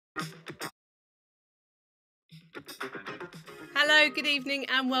Hello, good evening,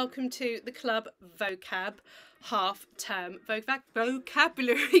 and welcome to the Club Vocab half-term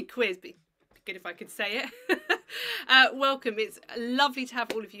vocabulary quiz. Be good if I could say it. Welcome. It's lovely to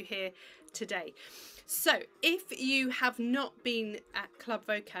have all of you here today. So, if you have not been at Club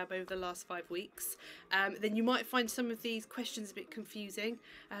Vocab over the last 5 weeks, then you might find some of these questions a bit confusing,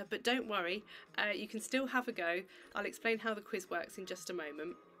 but don't worry, you can still have a go. I'll explain how the quiz works in just a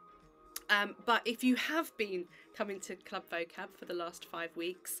moment. But if you have been coming to Club Vocab for the last 5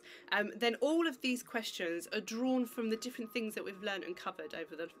 weeks, then all of these questions are drawn from the different things that we've learned and covered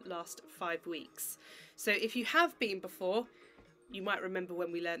over the last 5 weeks. So if you have been before, you might remember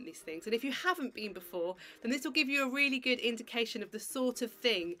when we learned these things. And if you haven't been before, then this will give you a really good indication of the sort of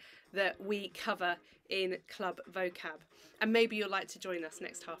thing that we cover in Club Vocab. And maybe you'll like to join us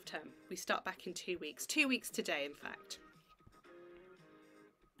next half term. We start back in 2 weeks. 2 weeks today, in fact.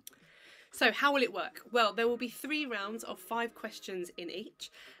 So how will it work? Well, there will be 3 rounds of 5 questions in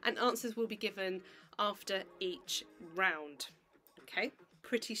each, and answers will be given after each round. Okay,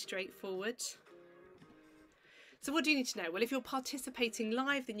 pretty straightforward. So what do you need to know? Well, if you're participating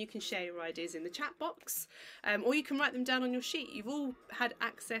live, then you can share your ideas in the chat box, or you can write them down on your sheet. You've all had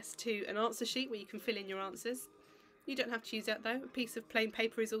access to an answer sheet where you can fill in your answers. You don't have to use that though. A piece of plain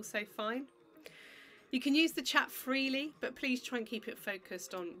paper is also fine. You can use the chat freely, but please try and keep it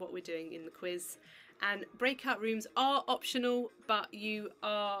focused on what we're doing in the quiz. And breakout rooms are optional, but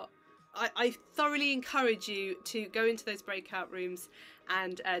I thoroughly encourage you to go into those breakout rooms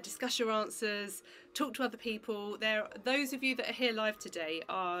and discuss your answers, talk to other people. Those of you that are here live today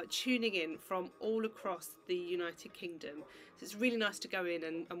are tuning in from all across the United Kingdom. So it's really nice to go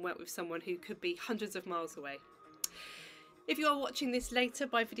in and work with someone who could be hundreds of miles away. If you are watching this later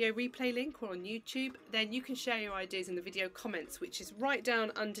by video replay link or on YouTube, then you can share your ideas in the video comments, which is right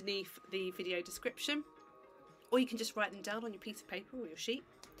down underneath the video description, or you can just write them down on your piece of paper or your sheet.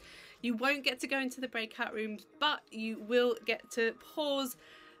 You won't get to go into the breakout rooms, but you will get to pause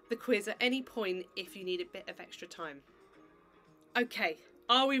the quiz at any point if you need a bit of extra time. Okay,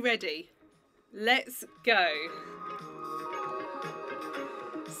 are we ready? Let's go.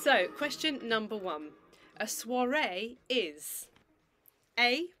 So, question number 1. A soiree is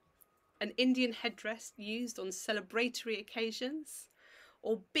A, an Indian headdress used on celebratory occasions,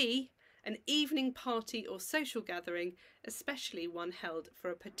 or B, an evening party or social gathering, especially one held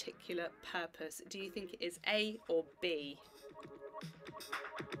for a particular purpose. Do you think it is A or B?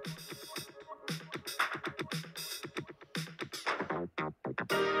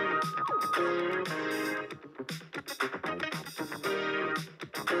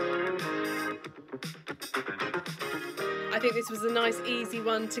 I think this was a nice easy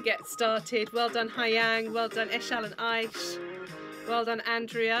one to get started. Well done Hyang, well done Eshal and Aish, well done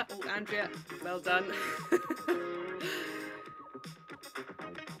Andrea. Oh, Andrea, well done.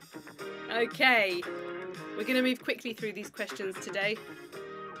 Okay, we're going to move quickly through these questions today.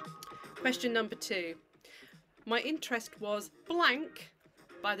 Question number 2. My interest was blank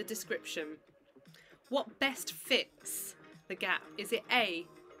by the description. What best fits the gap? Is it A,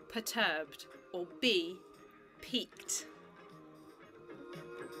 perturbed, or B, peaked?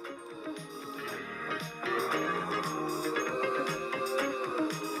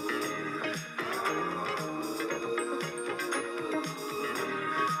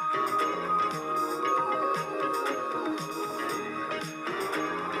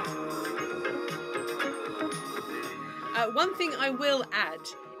 One thing I will add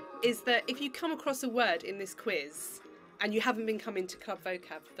is that if you come across a word in this quiz and you haven't been coming to Club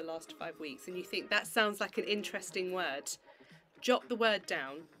Vocab for the last 5 weeks and you think that sounds like an interesting word, jot the word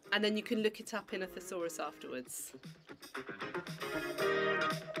down and then you can look it up in a thesaurus afterwards.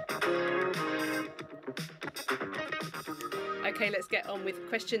 Okay, let's get on with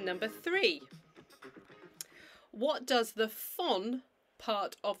question number 3. What does the phon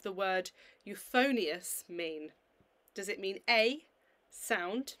part of the word euphonious mean? Does it mean A,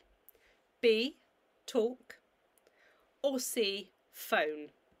 sound, B, talk, or C, phone?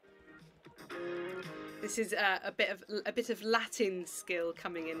 This is a bit of Latin skill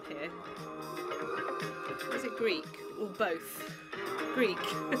coming in here. Is it Greek or both? Greek.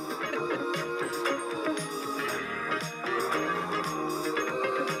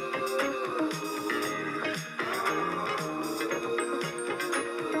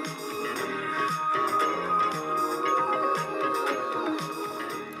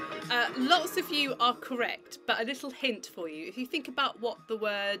 Lots of you are correct, but a little hint for you. If you think about what the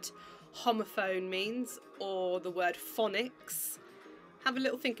word homophone means or the word phonics, have a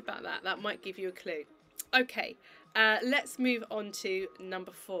little think about that. That might give you a clue. Okay, Let's move on to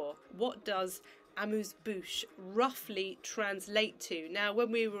number 4. What does amuse-bouche roughly translate to? Now,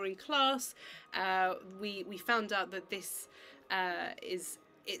 when we were in class, we found out that this it's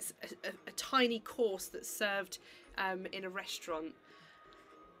a tiny course that's served in a restaurant.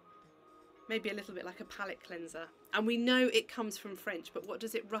 Maybe a little bit like a palate cleanser. And we know it comes from French, but what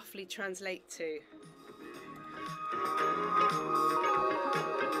does it roughly translate to?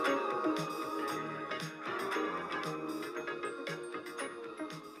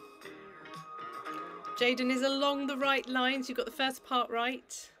 Jaden is along the right lines. You got the first part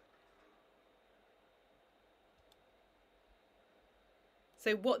right.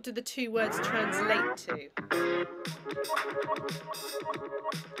 So what do the two words translate to?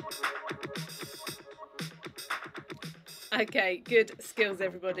 Okay, good skills,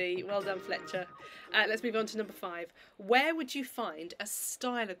 everybody. Well done, Fletcher. Let's move on to number 5. Where would you find a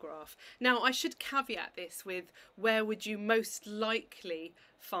stylograph? Now, I should caveat this with where would you most likely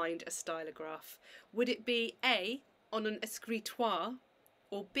find a stylograph? Would it be A, on an escritoire,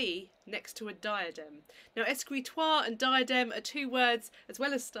 or B, next to a diadem? Now, escritoire and diadem are 2 words, as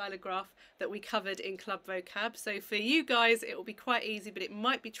well as stylograph, that we covered in Club Vocab. So for you guys, it will be quite easy, but it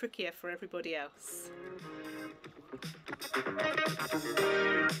might be trickier for everybody else.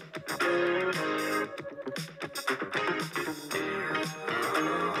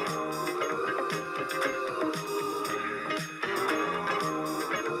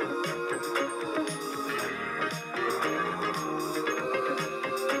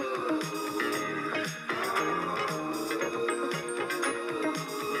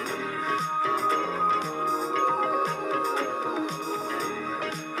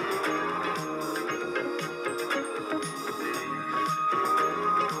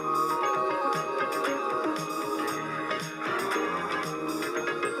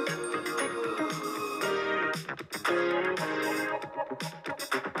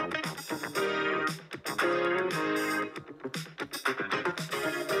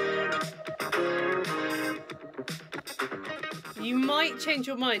 You might change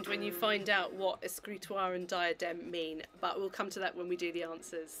your mind when you find out what escritoire and diadem mean, but we'll come to that when we do the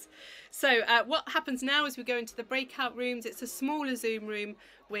answers. So what happens now is we go into the breakout rooms. It's a smaller Zoom room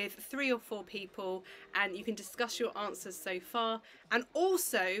with 3 or 4 people, and you can discuss your answers so far, and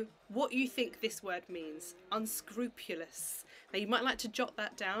also what you think this word means, unscrupulous. Now you might like to jot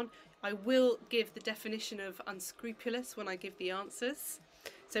that down. I will give the definition of unscrupulous when I give the answers.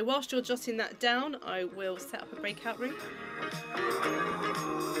 So whilst you're jotting that down, I will set up a breakout room.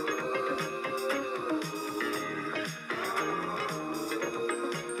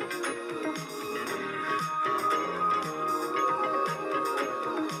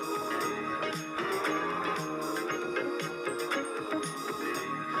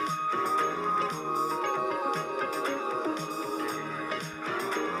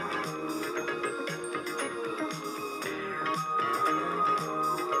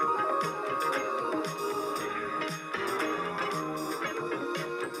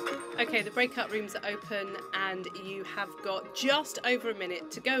 Okay, the breakout rooms are open and you have got just over a minute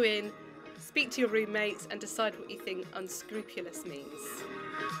to go in, speak to your roommates and decide what you think unscrupulous means.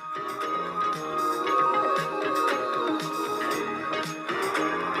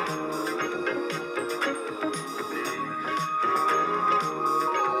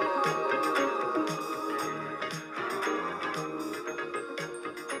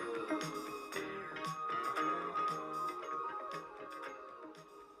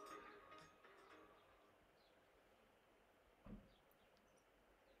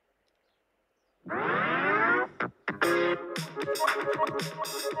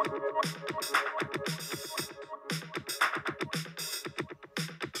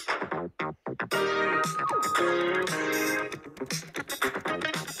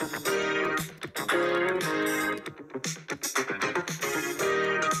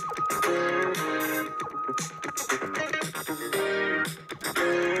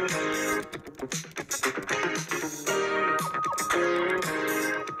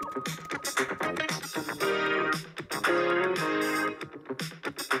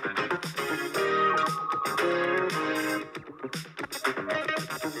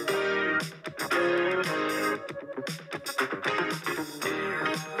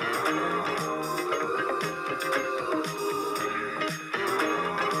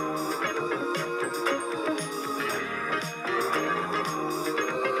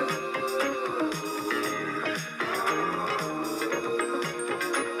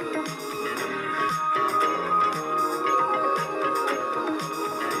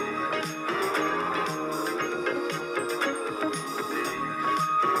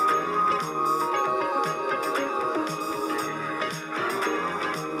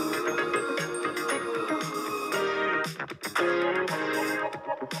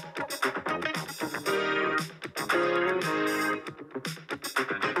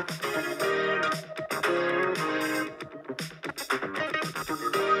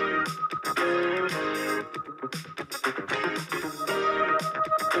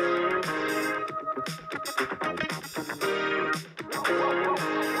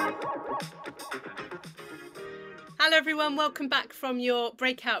 everyone, welcome back from your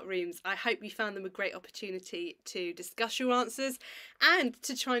breakout rooms. I hope you found them a great opportunity to discuss your answers and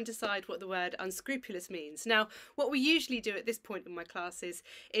to try and decide what the word unscrupulous means. Now, what we usually do at this point in my classes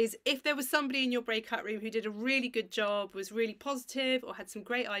is if there was somebody in your breakout room who did a really good job, was really positive or had some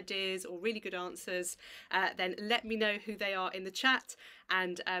great ideas or really good answers, then let me know who they are in the chat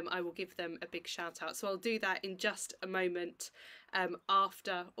and I will give them a big shout out. So I'll do that in just a moment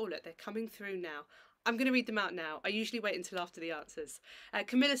after. Oh look, they're coming through now. I'm going to read them out now. I usually wait until after the answers.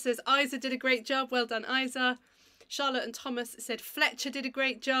 Camilla says, Isa did a great job. Well done, Isa. Charlotte and Thomas said, Fletcher did a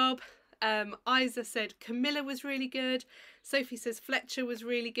great job. Isa said, Camilla was really good. Sophie says, Fletcher was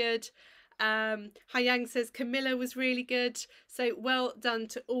really good. Hayang says, Camilla was really good. So well done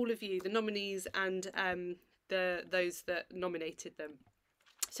to all of you, the nominees and those that nominated them.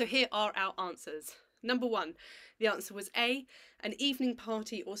 So here are our answers. Number 1, the answer was A, an evening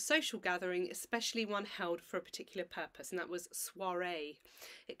party or social gathering, especially one held for a particular purpose, and that was soirée.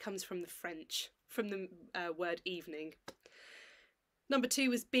 It comes from the French, from the word evening. Number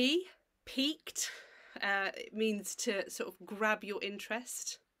 2 was B, piqued. It means to sort of grab your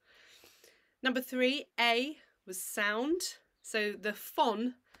interest. Number 3, A, was sound. So the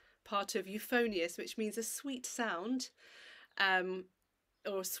phon part of euphonious, which means a sweet sound,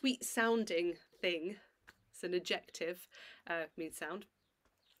 or a sweet sounding thing. It's an adjective, means sound.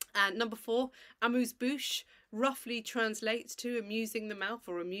 And number 4, amuse-bouche, roughly translates to amusing the mouth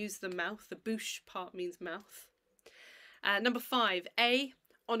or amuse the mouth. The bouche part means mouth. Number 5, A,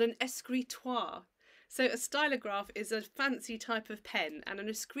 on an escritoire. So a stylograph is a fancy type of pen, and an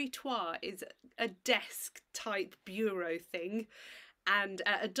escritoire is a desk type bureau thing. And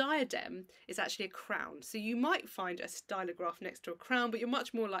a diadem is actually a crown. So you might find a stylograph next to a crown, but you're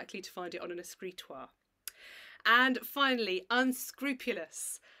much more likely to find it on an escritoire. And finally,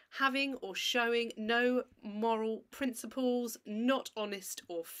 unscrupulous, having or showing no moral principles, not honest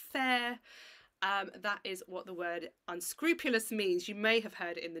or fair. That is what the word unscrupulous means. You may have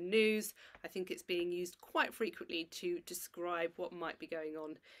heard it in the news. I think it's being used quite frequently to describe what might be going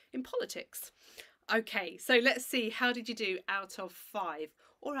on in politics. Okay, so let's see, how did you do out of 5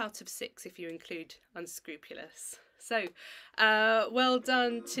 or out of 6 if you include unscrupulous? So, well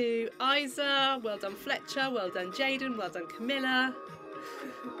done to Isa, well done Fletcher, well done Jaden, well done Camilla,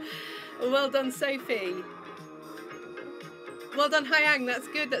 well done Sophie, well done Hayang, that's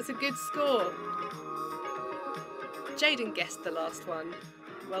good, that's a good score. Jaden guessed the last one.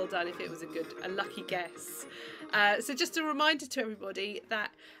 Well done if it was a lucky guess. So just a reminder to everybody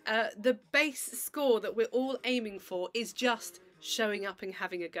that the base score that we're all aiming for is just showing up and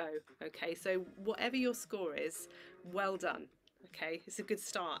having a go. Okay, so whatever your score is, well done. Okay, it's a good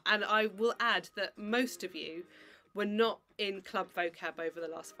start. And I will add that most of you were not in Club Vocab over the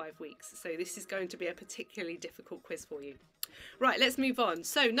last 5 weeks. So this is going to be a particularly difficult quiz for you. Right, let's move on.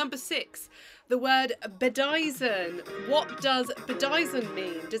 So number 6, the word bedizen. What does bedizen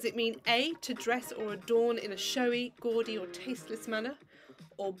mean? Does it mean A, to dress or adorn in a showy, gaudy or tasteless manner?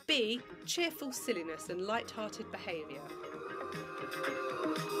 Or B, cheerful silliness and light-hearted behaviour?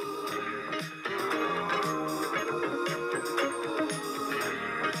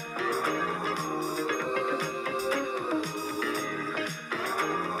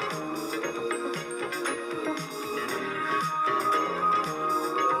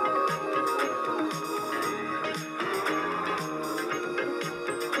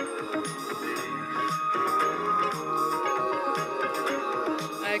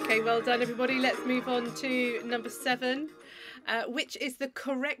 Okay, well done everybody. Let's move on to number 7, which is the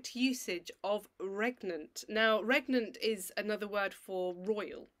correct usage of regnant. Now, regnant is another word for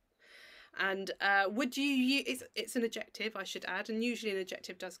royal. And would you use, it's an adjective, I should add, and usually an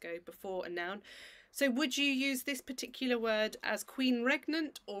adjective does go before a noun. So would you use this particular word as queen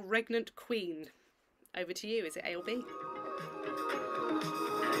regnant or regnant queen? Over to you, is it A or B?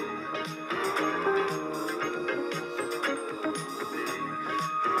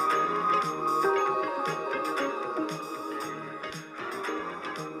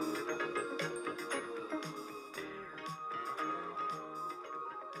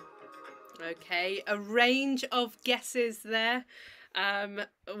 Okay, a range of guesses there.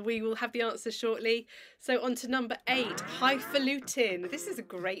 We will have the answer shortly. So on to number 8, highfalutin. This is a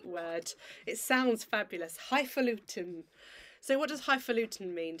great word. It sounds fabulous. Highfalutin. So what does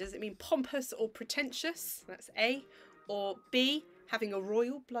highfalutin mean? Does it mean pompous or pretentious? That's A. Or B, having a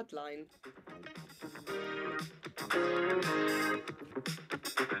royal bloodline?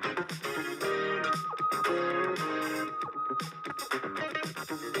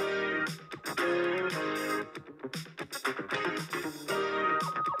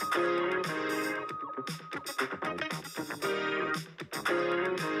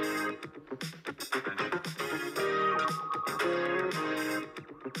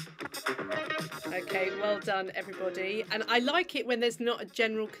 done, everybody. And I like it when there's not a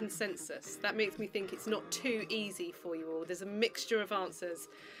general consensus. That makes me think it's not too easy for you all. There's a mixture of answers.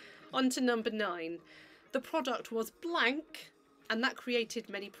 On to number 9. The product was blank, and that created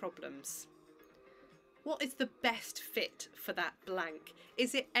many problems. What is the best fit for that blank?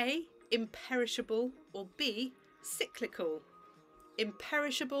 Is it A, imperishable, or B, cyclical?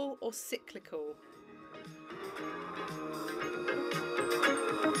 Imperishable or cyclical?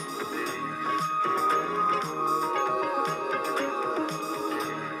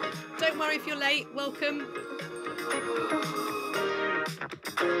 Don't worry if you're late, welcome.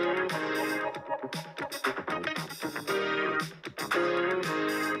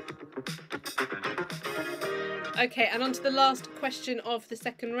 Okay, and on to the last question of the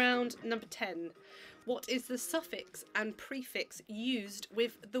second round, number 10. What is the suffix and prefix used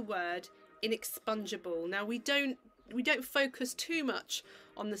with the word inexpungible? Now we don't focus too much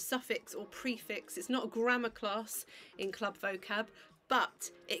on the suffix or prefix. It's not a grammar class in Club Vocab,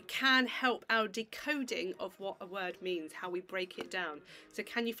 but it can help our decoding of what a word means, how we break it down. So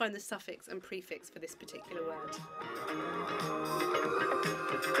can you find the suffix and prefix for this particular word?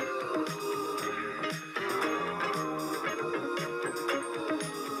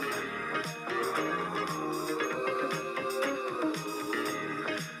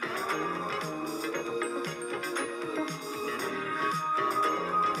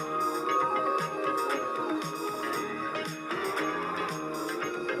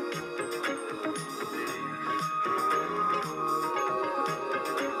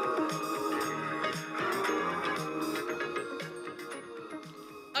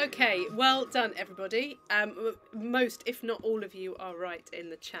 Okay, well done everybody. Most, if not all of you are right in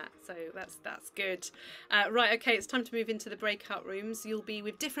the chat, so that's good. Right, okay, it's time to move into the breakout rooms. You'll be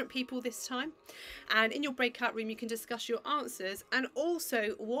with different people this time, and in your breakout room you can discuss your answers and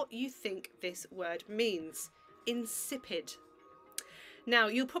also what you think this word means. Insipid. Now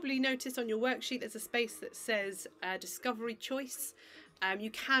you'll probably notice on your worksheet there's a space that says discovery choice.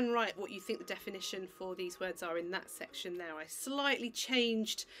 You can write what you think the definition for these words are in that section there. I slightly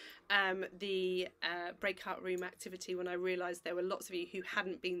changed the breakout room activity when I realised there were lots of you who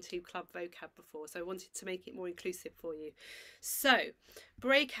hadn't been to Club Vocab before, so I wanted to make it more inclusive for you. So,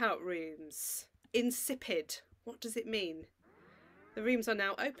 breakout rooms. Insipid. What does it mean? The rooms are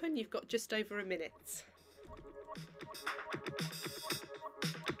now open. You've got just over a minute.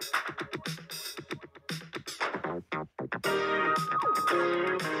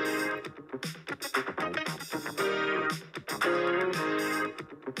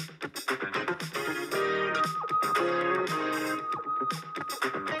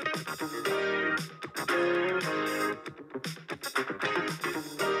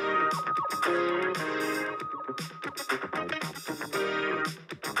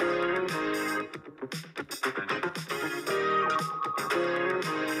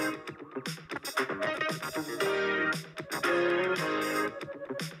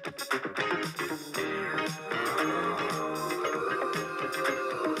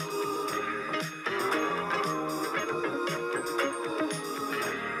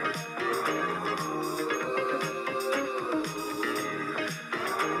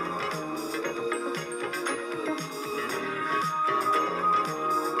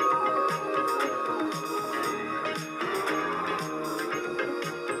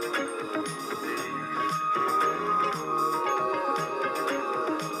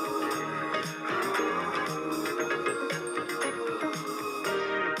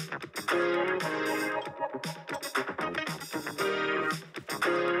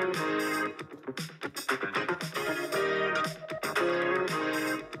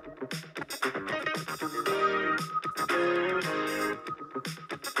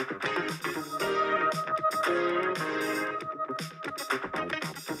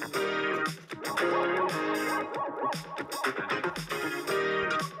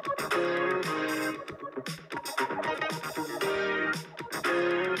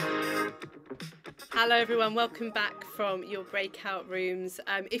 Hello everyone, welcome back from your breakout rooms.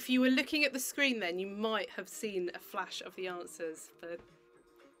 If you were looking at the screen then you might have seen a flash of the answers for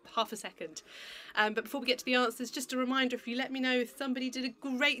half a second. But before we get to the answers, just a reminder, if you let me know if somebody did a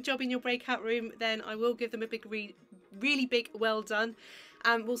great job in your breakout room, then I will give them a big, really big well done.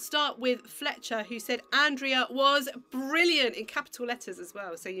 We'll start with Fletcher, who said Andrea was brilliant, in capital letters as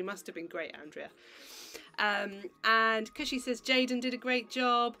well, so you must have been great, Andrea. And Kushi says Jaden did a great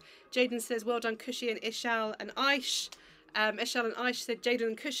job. Jaden says well done Kushi and Ishal and Aish. Ishal and Aish said Jaden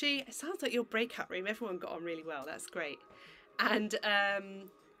and Kushi. It sounds like your breakout room, everyone got on really well, that's great. And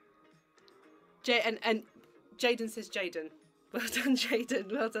Jaden says Jaden. Well done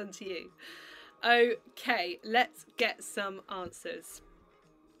Jaden, well done to you. Okay, let's get some answers.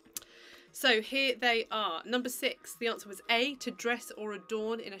 So here they are. Number 6, the answer was A, to dress or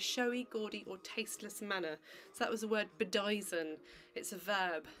adorn in a showy, gaudy or tasteless manner. So that was the word bedizen. It's a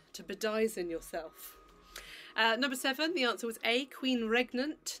verb, to bedizen yourself. Number 7, the answer was A, queen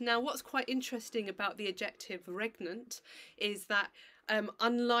regnant. Now what's quite interesting about the adjective regnant is that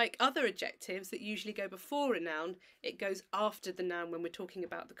unlike other adjectives that usually go before a noun, it goes after the noun when we're talking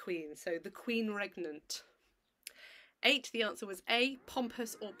about the queen. So the queen regnant. 8, the answer was A,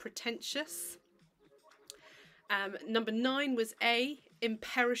 pompous or pretentious. Number 9 was A,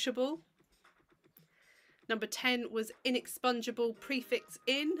 imperishable. Number 10 was inexpugnable, prefix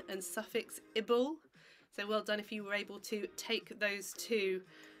in and suffix ible. So well done if you were able to take those two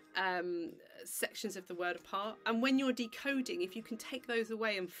sections of the word apart. And when you're decoding, if you can take those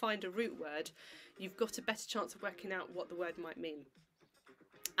away and find a root word, you've got a better chance of working out what the word might mean.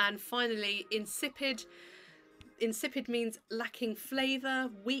 And finally, insipid. Insipid means lacking flavour,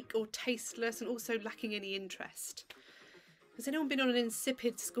 weak or tasteless, and also lacking any interest. Has anyone been on an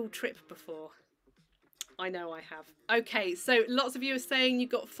insipid school trip before? I know I have. Okay, so lots of you are saying you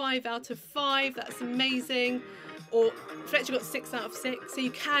got 5 out of 5. That's amazing. Or Fletcher got 6 out of 6. So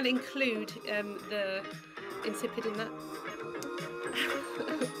you can include the insipid in that.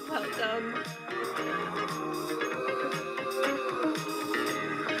 Well done.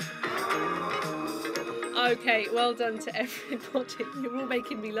 Okay, well done to everybody. You're all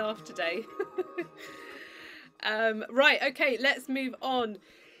making me laugh today. Right, okay, let's move on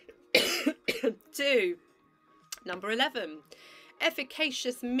to number 11.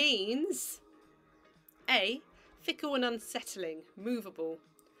 Efficacious means A, fickle and unsettling, movable,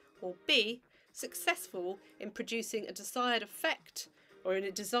 or B, successful in producing a desired effect or in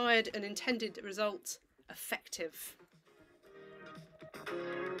a desired and intended result, effective.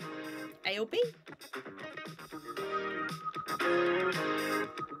 A or B?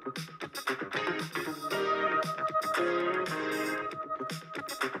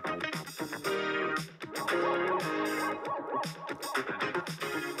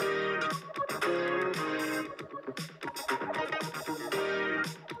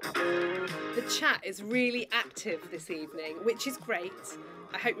 The chat is really active this evening, which is great.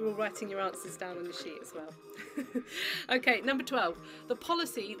 I hope you're all writing your answers down on the sheet as well. Okay, number 12. The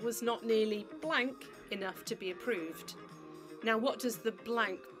policy was not nearly blank enough to be approved. Now, what does the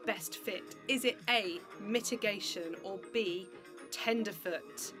blank best fit? Is it A, mitigation, or B,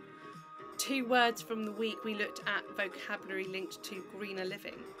 tenderfoot? 2 words from the week we looked at vocabulary linked to greener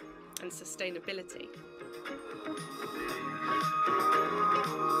living and sustainability.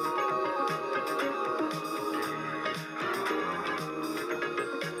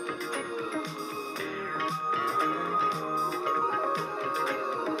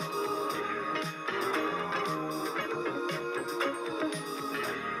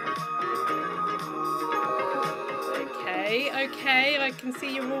 Okay, I can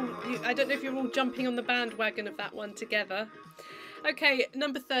see you're all, I don't know if you're all jumping on the bandwagon of that one together. Okay,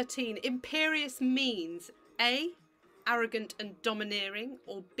 number 13. Imperious means A, arrogant and domineering,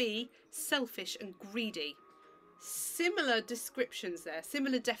 or B, selfish and greedy. Similar descriptions there,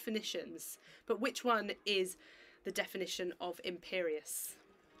 similar definitions, but which one is the definition of imperious?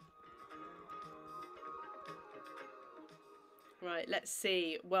 Right, let's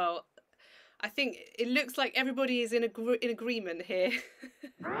see. Well, I think it looks like everybody is in agreement here.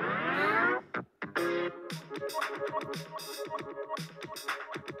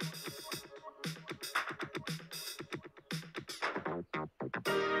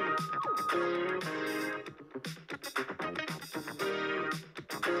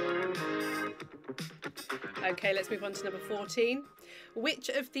 Okay, let's move on to number 14. Which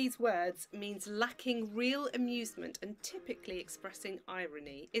of these words means lacking real amusement and typically expressing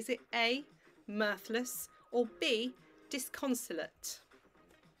irony? Is it A, mirthless, or B, disconsolate?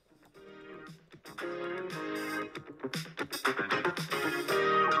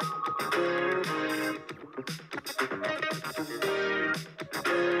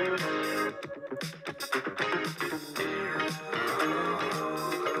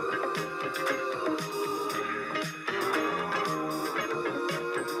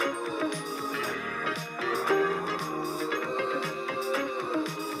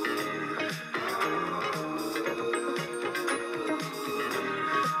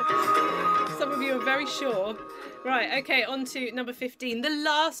 Very sure. Right, okay, on to number 15. The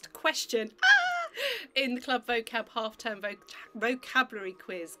last question in the Club Vocab half-term vocabulary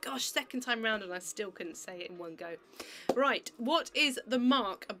quiz. Gosh, second time round and I still couldn't say it in one go. Right, what is the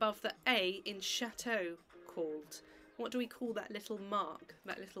mark above the A in chateau called? What do we call that little mark,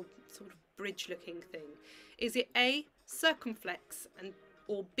 that little sort of bridge-looking thing? Is it A, circumflex,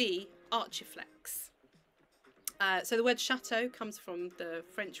 or B, archiflex? So the word chateau comes from the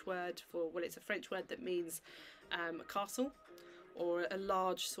French word for, well, it's a French word that means a castle or a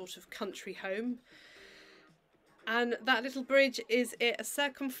large sort of country home. And that little bridge, is it a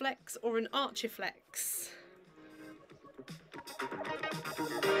circumflex or an archiflex?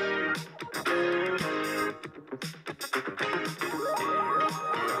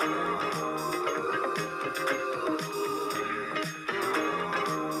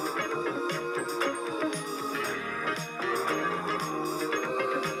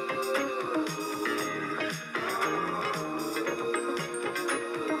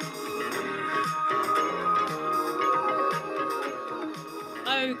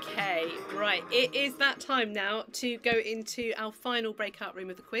 Okay, right, it is that time now to go into our final breakout room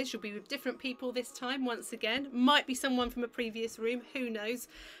of the quiz. You'll be with different people this time once again. Might be someone from a previous room, who knows.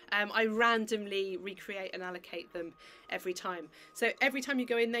 I randomly recreate and allocate them every time. So every time you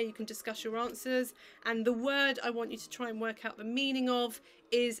go in there you can discuss your answers, and the word I want you to try and work out the meaning of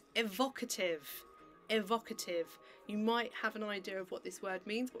is evocative. Evocative. You might have an idea of what this word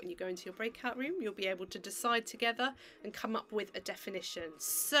means, but when you go into your breakout room you'll be able to decide together and come up with a definition.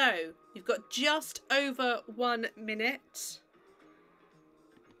 So you've got just over 1 minute.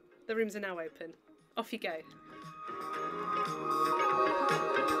 The rooms are now open. Off you go.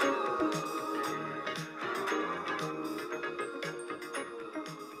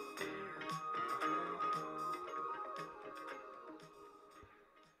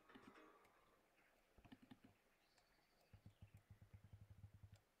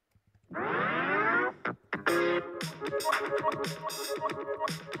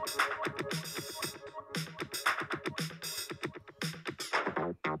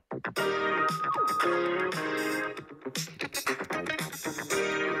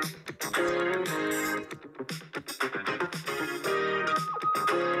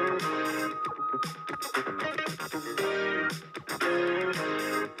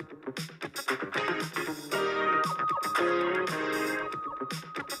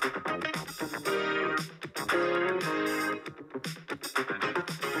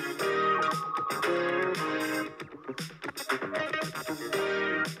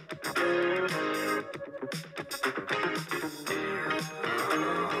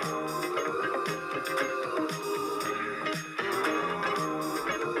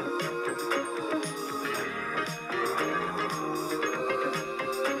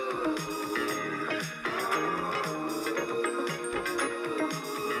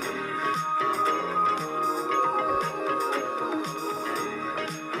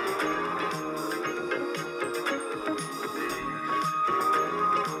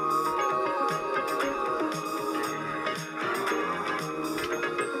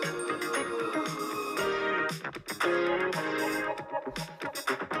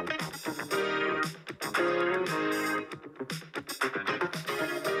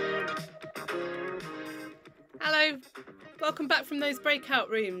 Hello, welcome back from those breakout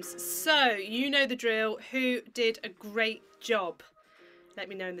rooms. So, you know the drill. Who did a great job? Let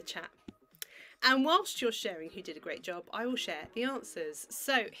me know in the chat. And whilst you're sharing who did a great job, I will share the answers.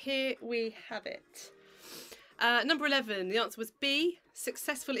 So, here we have it. Number 11, the answer was B,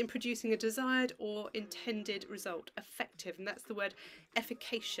 successful in producing a desired or intended result. Effective, and that's the word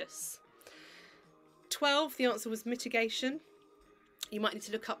efficacious. 12, the answer was mitigation. You might need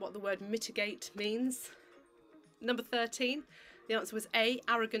to look up what the word mitigate means. Number 13, the answer was A,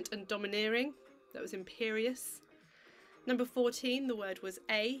 arrogant and domineering. That was imperious. Number 14, the word was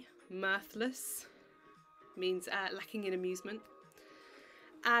A, mirthless. Means lacking in amusement.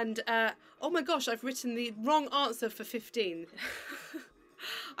 And, oh my gosh, I've written the wrong answer for 15.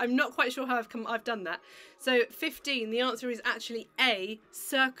 I'm not quite sure how I've done that. So 15, the answer is actually A,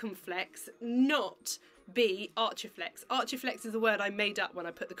 circumflex, not B, archiflex. Archiflex is a word I made up when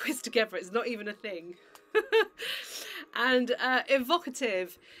I put the quiz together. It's not even a thing. And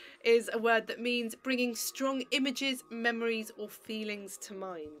evocative is a word that means bringing strong images, memories or feelings to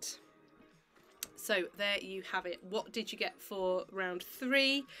mind. So there you have it. What did you get for round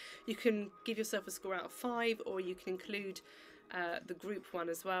 3? You can give yourself a score out of 5, or you can include the group one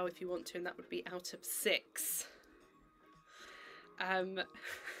as well if you want to, and that would be out of 6.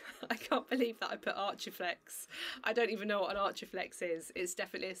 I can't believe that I put archiflex. I don't even know what an archiflex is. It's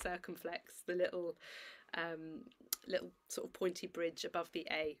definitely a circumflex, the little sort of pointy bridge above the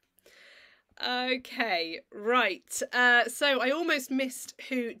A. Okay, right. So I almost missed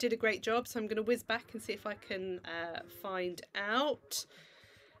who did a great job, so I'm going to whiz back and see if I can find out.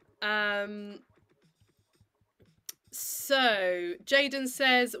 So, Jaden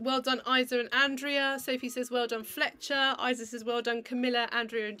says, well done, Isa and Andrea. Sophie says, well done, Fletcher. Isa says, well done, Camilla,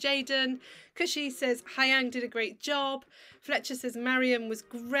 Andrea and Jaden. Kushi says, Hyang did a great job. Fletcher says, Mariam was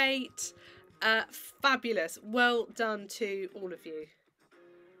great. Fabulous. Well done to all of you.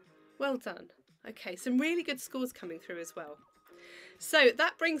 Well done. Okay, some really good scores coming through as well. So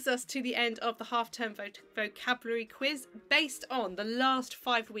that brings us to the end of the half-term vocabulary quiz based on the last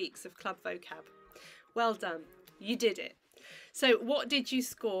 5 weeks of Club Vocab. Well done. You did it. So what did you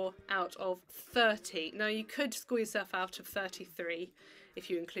score out of 30? Now you could score yourself out of 33 if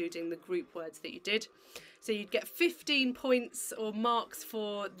you're including the group words that you did. So you'd get 15 points or marks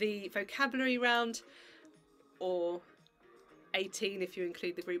for the vocabulary round, or 18 if you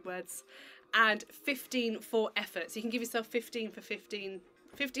include the group words, and 15 for effort. So you can give yourself 15 out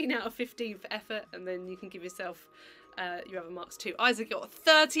of 15 for effort, and then you can give yourself your other marks too. Isa got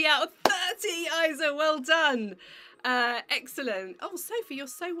 30 out of 30. Isa, well done. Excellent. Oh, Sophie, you're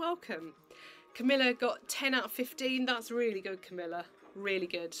so welcome. Camilla got 10 out of 15. That's really good, Camilla. Really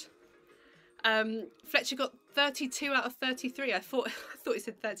good. Fletcher got 32 out of 33. I thought he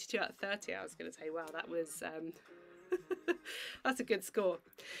said 32 out of 30. I was going to say, wow, that was that's a good score.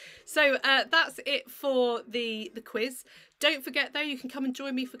 So that's it for the quiz. Don't forget though, you can come and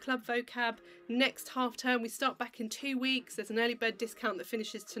join me for Club Vocab next half term. We start back in 2 weeks. There's an early bird discount that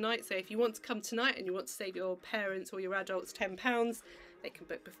finishes tonight, so if you want to come tonight and you want to save your parents or your adults £10, they can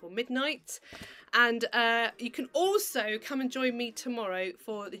book before midnight. And you can also come and join me tomorrow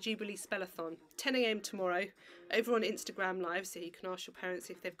for the Jubilee Spellathon, 10 AM tomorrow, over on Instagram Live, so you can ask your parents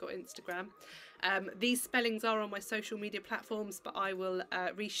if they've got Instagram. These spellings are on my social media platforms, but I will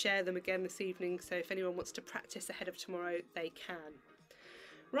reshare them again this evening, so if anyone wants to practice ahead of tomorrow, they can.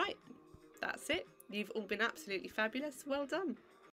 Right, that's it. You've all been absolutely fabulous. Well done.